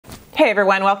Hey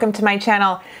everyone, welcome to my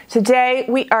channel. Today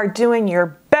we are doing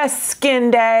your best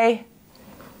skin day.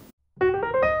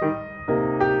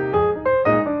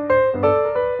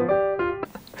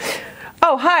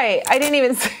 Oh, hi, I didn't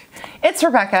even say, it's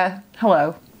Rebecca,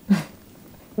 hello.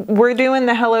 We're doing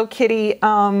the Hello Kitty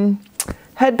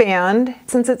headband.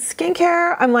 Since it's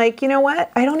skincare, I'm like, you know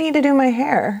what? I don't need to do my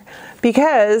hair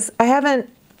because I'm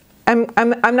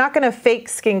not gonna fake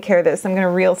skincare this, I'm gonna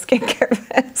real skincare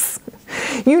this.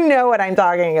 You know what I'm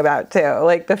talking about too,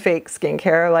 like the fake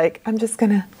skincare, like I'm just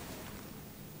gonna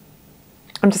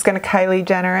Kylie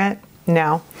Jenner it.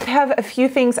 No. I have a few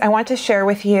things I want to share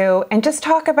with you and just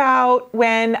talk about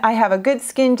when I have a good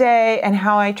skin day and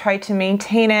how I try to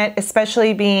maintain it,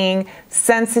 especially being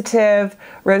sensitive,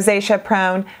 rosacea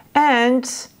prone, and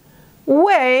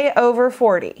way over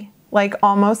 40, like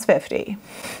almost 50.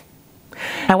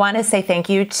 I want to say thank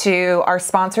you to our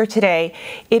sponsor today.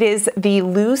 It is the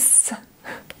Luce.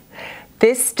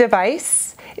 This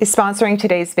device is sponsoring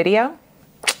today's video.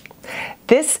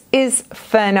 This is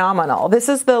phenomenal. This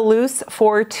is the Luce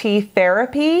 4T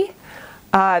therapy.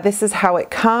 This is how it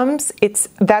comes.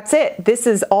 That's it. This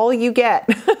is all you get.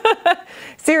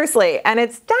 Seriously. And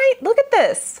it's look at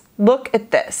this. Look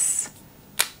at this.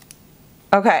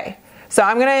 Okay. So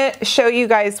I'm going to show you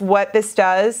guys what this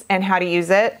does and how to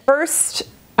use it. First,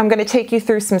 I'm going to take you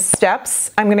through some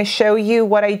steps. I'm going to show you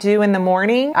what I do in the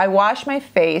morning. I wash my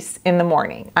face in the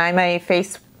morning. I'm a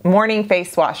morning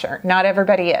face washer. Not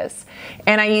everybody is.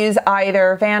 And I use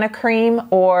either Vanity cream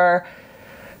or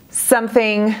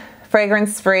something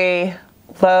fragrance-free,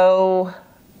 low,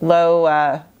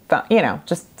 you know,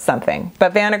 just something.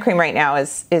 But Vanity cream right now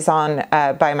is on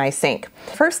by my sink.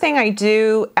 First thing I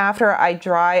do after I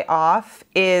dry off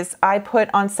is I put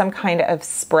on some kind of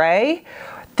spray.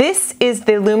 This is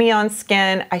the Lumion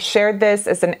Skin. I shared this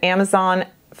as an Amazon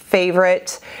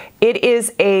favorite. It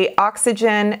is a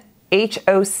Oxygen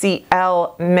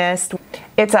HOCl mist.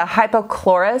 It's a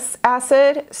hypochlorous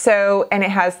acid, and it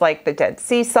has like the Dead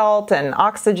Sea salt and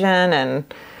oxygen, and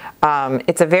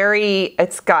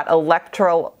it's got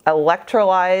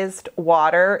electrolyzed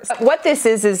water. What this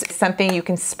is something you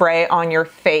can spray on your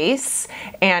face,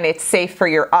 and it's safe for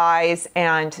your eyes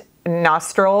and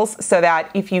nostrils, so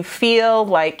that if you feel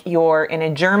like you're in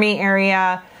a germy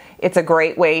area, it's a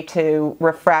great way to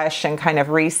refresh and kind of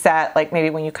reset, like maybe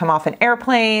when you come off an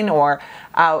airplane or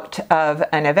out of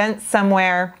an event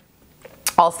somewhere.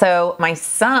 Also, my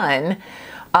son,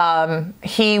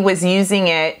 he was using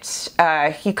it,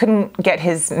 he couldn't get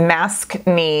his mask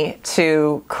knee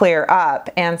to clear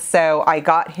up, and so I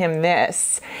got him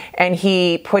this, and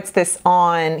he puts this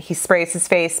on, he sprays his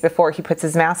face before he puts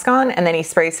his mask on, and then he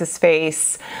sprays his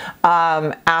face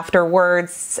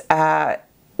afterwards,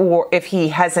 or if he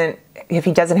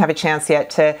doesn't have a chance yet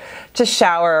to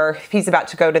shower, if he's about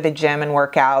to go to the gym and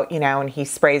work out, you know, and he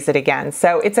sprays it again.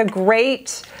 So it's a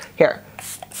great, here.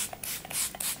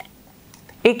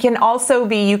 It can also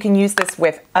be, you can use this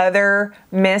with other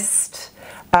mist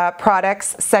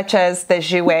products, such as the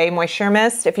Jouer Moisture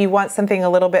Mist. If you want something a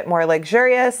little bit more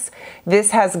luxurious,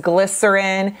 this has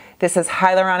glycerin, this has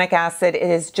hyaluronic acid. It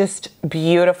is just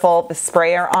beautiful. The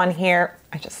sprayer on here,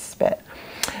 I just spit.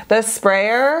 The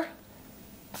sprayer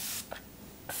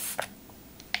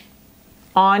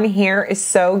on here is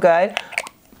so good.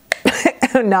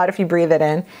 Not if you breathe it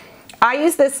in. I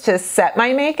use this to set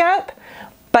my makeup,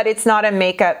 but it's not a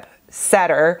makeup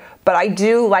setter, but I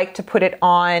do like to put it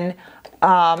on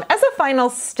as a final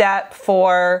step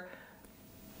for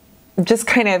just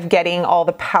kind of getting all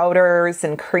the powders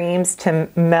and creams to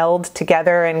meld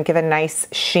together and give a nice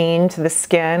sheen to the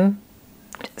skin.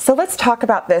 So let's talk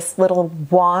about this little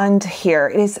wand here.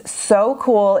 It is so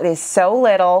cool. It is so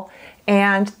little,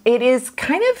 and it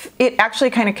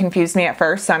actually kind of confused me at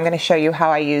first, so I'm going to show you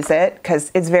how I use it because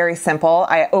it's very simple.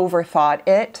 I overthought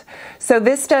it. So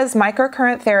this does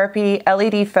microcurrent therapy,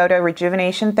 LED photo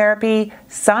rejuvenation therapy,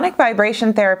 sonic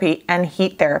vibration therapy, and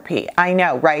heat therapy. I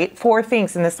know, right? 4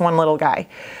 things in this one little guy.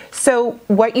 So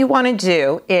what you want to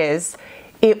do is,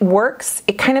 it works,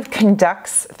 it kind of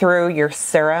conducts through your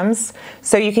serums.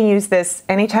 So you can use this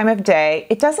any time of day.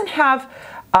 It doesn't have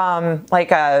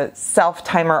like a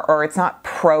self-timer, or it's not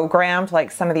programmed like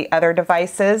some of the other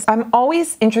devices. I'm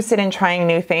always interested in trying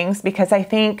new things because I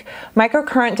think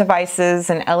microcurrent devices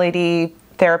and LED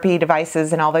therapy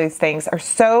devices and all those things are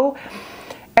so,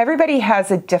 everybody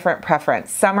has a different preference.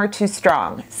 Some are too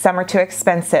strong, some are too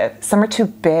expensive, some are too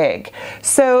big.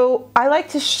 So I like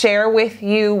to share with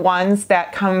you ones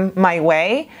that come my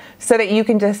way so that you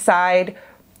can decide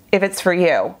if it's for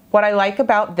you. What I like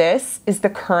about this is the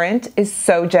current is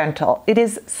so gentle. It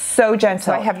is so gentle.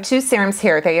 So I have 2 serums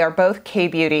here. They are both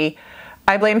K-Beauty.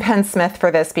 I blame Penn Smith for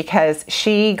this because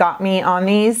she got me on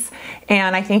these,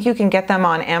 and I think you can get them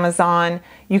on Amazon.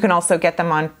 You can also get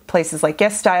them on places like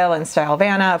Guest Style and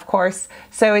Stylevanna, of course.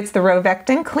 So it's the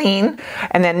Rovectin Clean,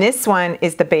 and then this one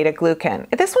is the beta glucan.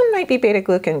 This one might be beta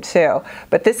glucan too,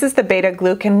 but this is the beta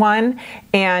glucan one,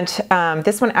 and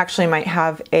this one actually might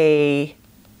have a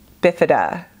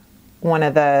bifida, one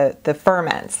of the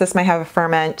ferments. This might have a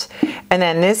ferment, and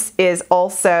then this is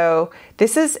also,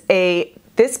 this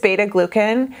beta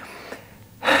glucan,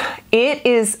 it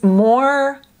is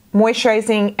more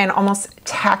moisturizing and almost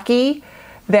tacky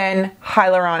than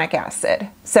hyaluronic acid.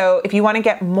 So if you want to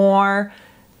get more,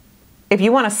 if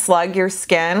you want to slug your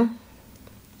skin,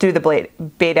 do the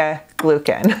beta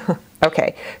glucan.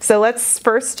 Okay, so let's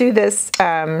first do this,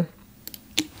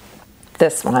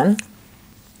 this one.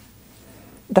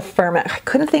 The ferment, I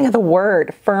couldn't think of the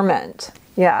word, ferment.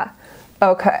 Yeah,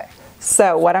 okay.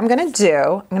 So what I'm gonna do,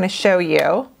 I'm gonna show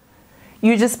you.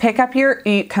 You just pick up your,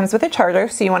 it comes with a charger,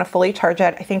 so you wanna fully charge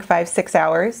it, I think 5-6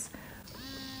 hours.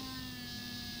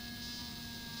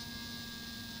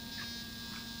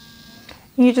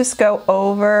 You just go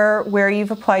over where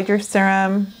you've applied your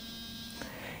serum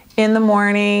in the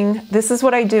morning. This is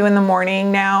what I do in the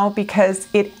morning now because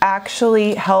it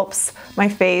actually helps my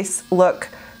face look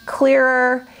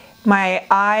clearer. My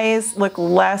eyes look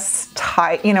less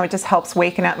tight, you know, it just helps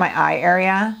waken up my eye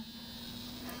area.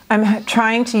 I'm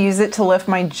trying to use it to lift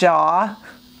my jaw.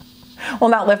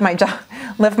 Well, not lift my jaw,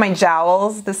 lift my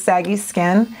jowls, the saggy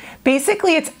skin.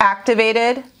 Basically, it's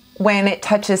activated when it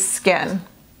touches skin.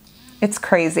 It's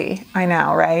crazy, I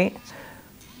know, right?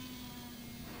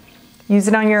 Use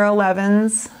it on your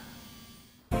 11s.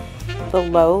 The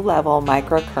low-level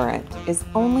microcurrent is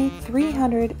only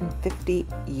 350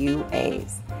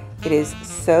 UAs. It is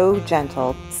so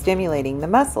gentle, stimulating the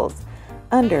muscles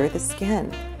under the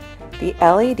skin. The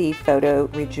LED photo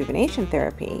rejuvenation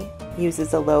therapy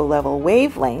uses a low-level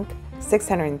wavelength,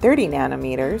 630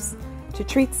 nanometers, to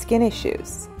treat skin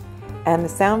issues. And the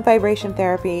sound vibration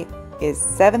therapy is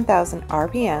 7,000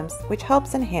 RPMs, which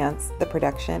helps enhance the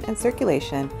production and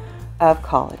circulation of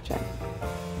collagen.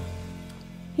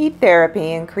 Heat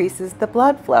therapy increases the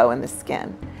blood flow in the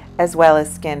skin, as well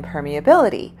as skin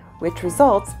permeability, which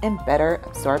results in better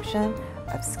absorption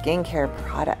of skincare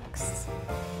products.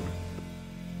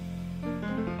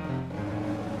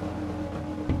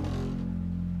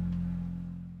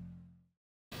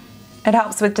 It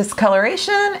helps with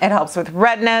discoloration, it helps with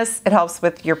redness, it helps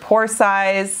with your pore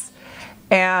size,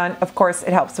 and of course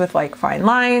it helps with like fine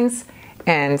lines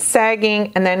and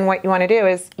sagging. And then what you want to do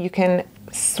is you can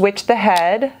switch the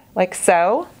head like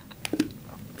so.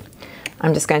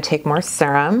 I'm just going to take more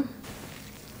serum.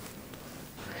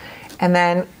 And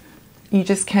then you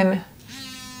just can,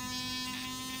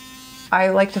 I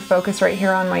like to focus right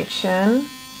here on my chin,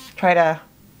 try to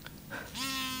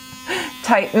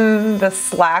tighten the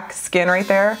slack skin right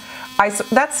there.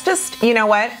 That's just, you know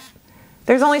what?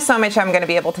 There's only so much I'm going to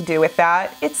be able to do with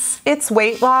that. It's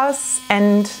weight loss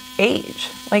and age.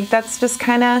 Like that's just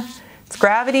kind of, it's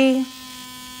gravity.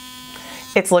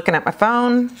 It's looking at my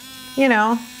phone, you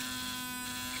know.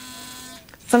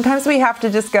 Sometimes we have to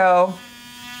just go,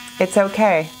 it's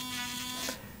okay.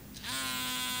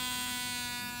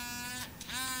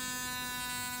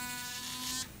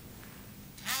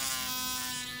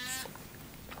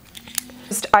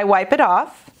 I wipe it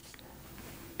off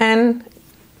and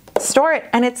store it,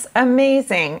 and it's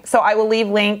amazing. So I will leave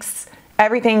links,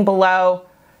 everything below.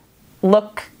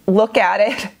 Look at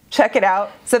it, check it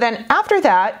out. So then after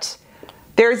that,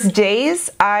 there's days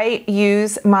I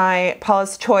use my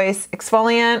Paula's Choice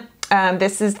exfoliant.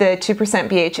 This is the 2%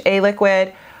 BHA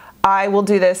liquid. I will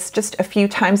do this just a few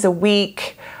times a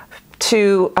week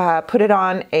to put it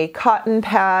on a cotton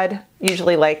pad,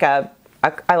 usually like I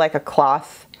like a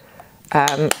cloth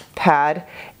pad.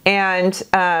 And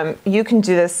you can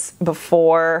do this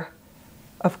before,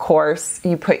 of course,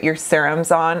 you put your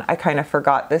serums on. I kind of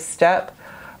forgot this step,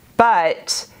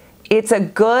 but it's a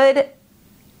good,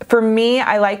 for me,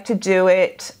 I like to do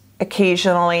it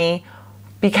occasionally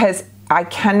because I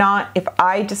cannot, if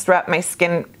I disrupt my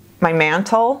skin, my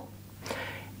mantle,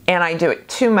 and I do it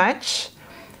too much,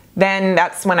 then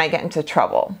that's when I get into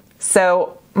trouble.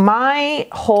 So my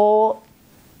whole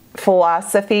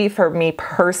philosophy for me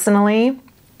personally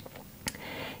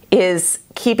is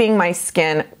keeping my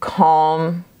skin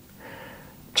calm,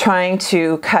 trying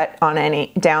to cut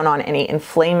down on any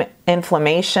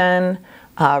inflammation,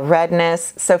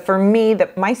 redness. So for me,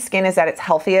 my skin is at its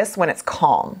healthiest when it's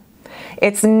calm.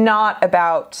 It's not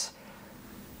about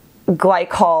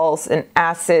glycols and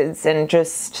acids and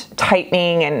just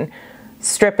tightening and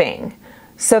stripping.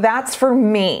 So that's for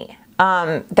me.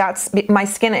 My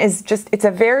skin is just, it's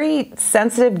a very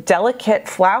sensitive, delicate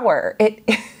flower.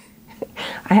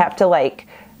 I have to like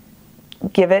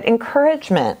give it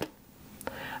encouragement.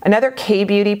 Another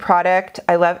K-Beauty product,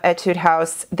 I love Etude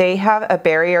House. They have a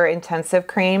barrier intensive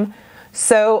cream.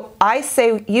 So I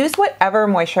say use whatever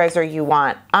moisturizer you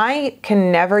want. I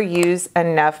can never use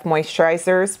enough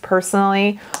moisturizers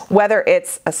personally, whether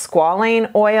it's a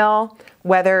squalane oil,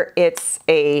 whether it's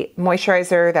a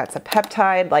moisturizer that's a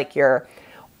peptide, like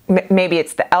maybe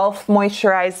it's the e.l.f.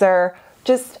 moisturizer,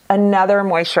 just another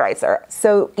moisturizer.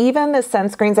 So even the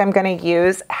sunscreens I'm gonna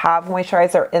use have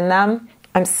moisturizer in them.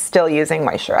 I'm still using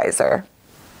moisturizer.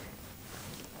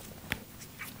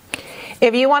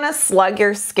 If you want to slug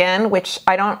your skin, which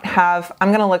I don't have, I'm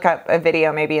going to look up a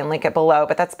video maybe and link it below,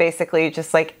 but that's basically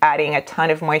just like adding a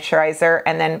ton of moisturizer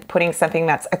and then putting something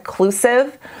that's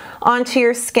occlusive onto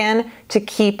your skin to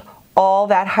keep all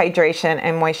that hydration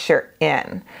and moisture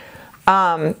in.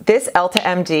 This Elta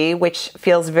MD, which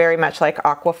feels very much like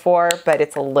Aquaphor, but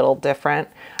it's a little different,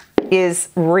 is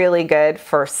really good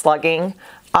for slugging.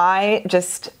 I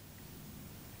just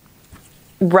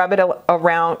rub it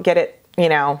around, get it, you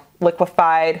know,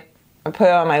 liquefied, and put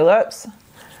it on my lips,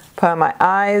 put it on my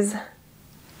eyes,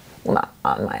 well, not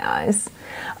on my eyes,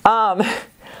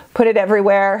 put it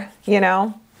everywhere, you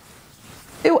know.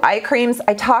 Ooh, eye creams.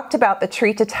 I talked about the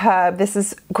Treat to Tub. This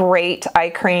is great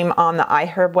eye cream on the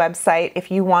iHerb website. If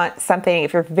you want something,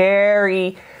 if you're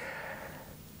very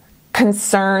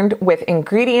concerned with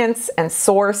ingredients and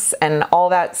source and all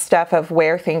that stuff of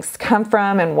where things come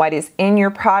from and what is in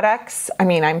your products. I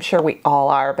mean, I'm sure we all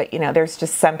are, but you know, there's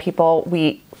just some people,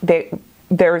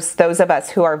 there's those of us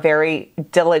who are very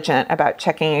diligent about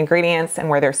checking ingredients and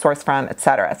where they're sourced from,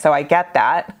 etc. So I get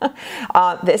that.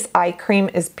 This eye cream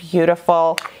is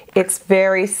beautiful. It's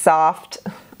very soft.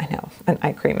 I know an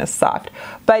eye cream is soft,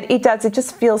 but it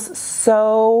just feels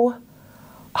so,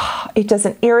 it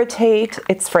doesn't irritate,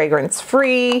 it's fragrance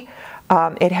free,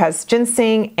 it has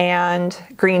ginseng and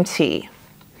green tea,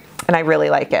 and I really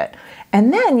like it.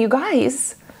 And then you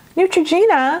guys,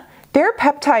 Neutrogena, their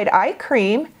peptide eye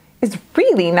cream is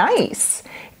really nice.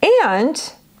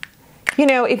 And you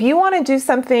know, if you want to do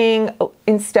something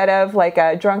instead of like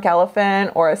a Drunk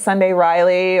Elephant or a Sunday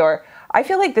Riley, or I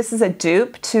feel like this is a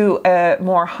dupe to a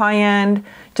more high-end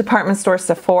department store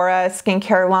Sephora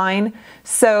skincare line.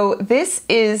 So this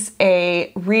is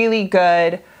a really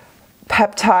good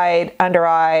peptide under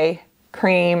eye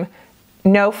cream,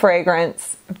 no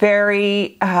fragrance,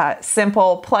 very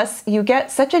simple. Plus you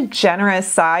get such a generous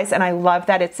size, and I love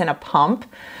that it's in a pump.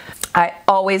 I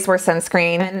always wear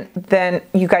sunscreen, and then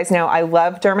you guys know I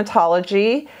love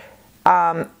dermatology.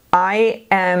 I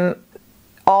am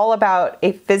all about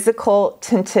a physical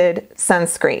tinted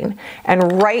sunscreen.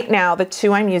 And right now, the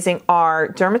two I'm using are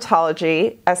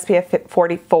Dermatology SPF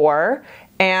 44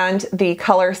 and the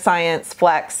Color Science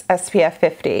Flex SPF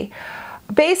 50.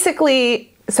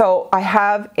 Basically, so I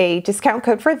have a discount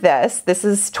code for this. This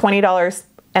is $20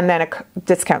 and then a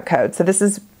discount code. So this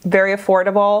is very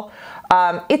affordable.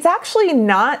 It's actually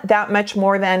not that much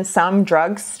more than some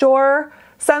drugstore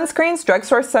sunscreens.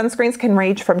 Drugstore sunscreens can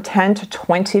range from $10 to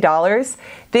 $20.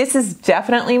 This is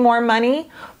definitely more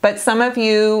money, but some of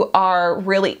you are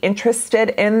really interested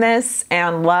in this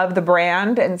and love the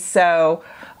brand, and so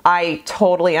I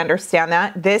totally understand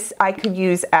that. This I could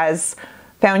use as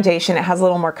foundation. It has a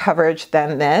little more coverage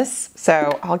than this,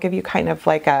 so I'll give you kind of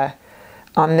like a,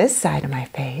 on this side of my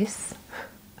face.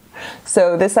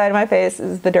 So this side of my face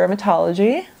is the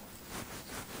Dermatology.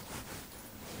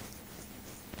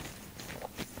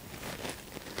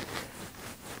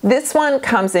 This one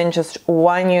comes in just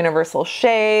one universal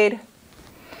shade.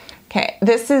 Okay,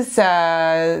 this is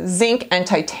zinc and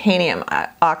titanium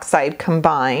oxide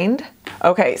combined.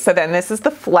 Okay, so then this is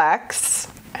the Flex.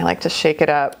 I like to shake it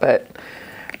up, but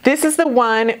this is the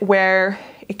one where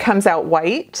it comes out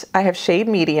white. I have shade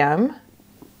medium.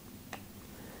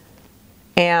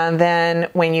 And then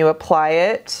when you apply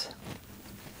it,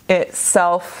 it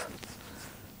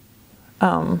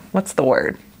what's the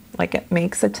word? Like it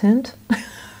makes a tint?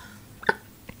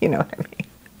 You know what I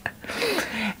mean?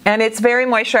 And it's very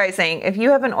moisturizing. If you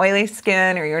have an oily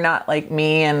skin or you're not like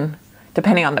me, and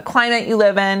depending on the climate you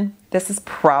live in, this is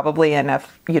probably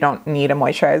enough. You don't need a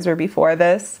moisturizer before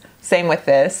this. Same with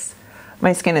this.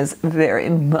 My skin is very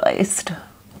moist.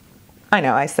 I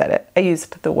know, I said it. I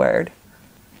used the word.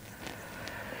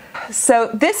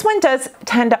 So this one does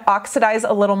tend to oxidize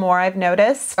a little more, I've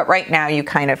noticed. But right now you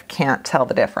kind of can't tell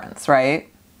the difference, right?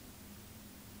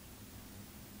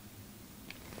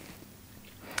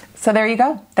 So there you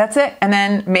go. That's it. And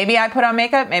then maybe I put on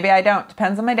makeup, maybe I don't.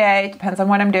 Depends on my day, depends on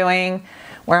what I'm doing,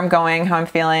 where I'm going, how I'm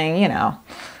feeling, you know.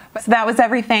 So that was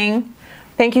everything.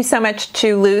 Thank you so much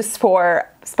to Luce for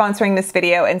sponsoring this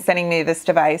video and sending me this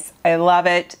device. I love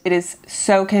it. It is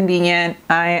so convenient.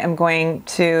 I am going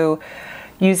to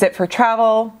use it for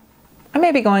travel. I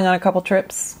may be going on a couple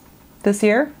trips this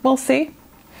year. We'll see.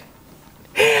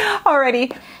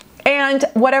 Alrighty. And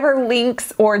whatever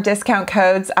links or discount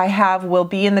codes I have will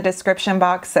be in the description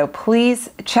box, so please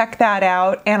check that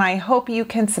out. And I hope you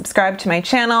can subscribe to my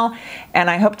channel, and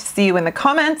I hope to see you in the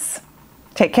comments.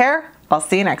 Take care. I'll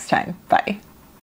see you next time. Bye.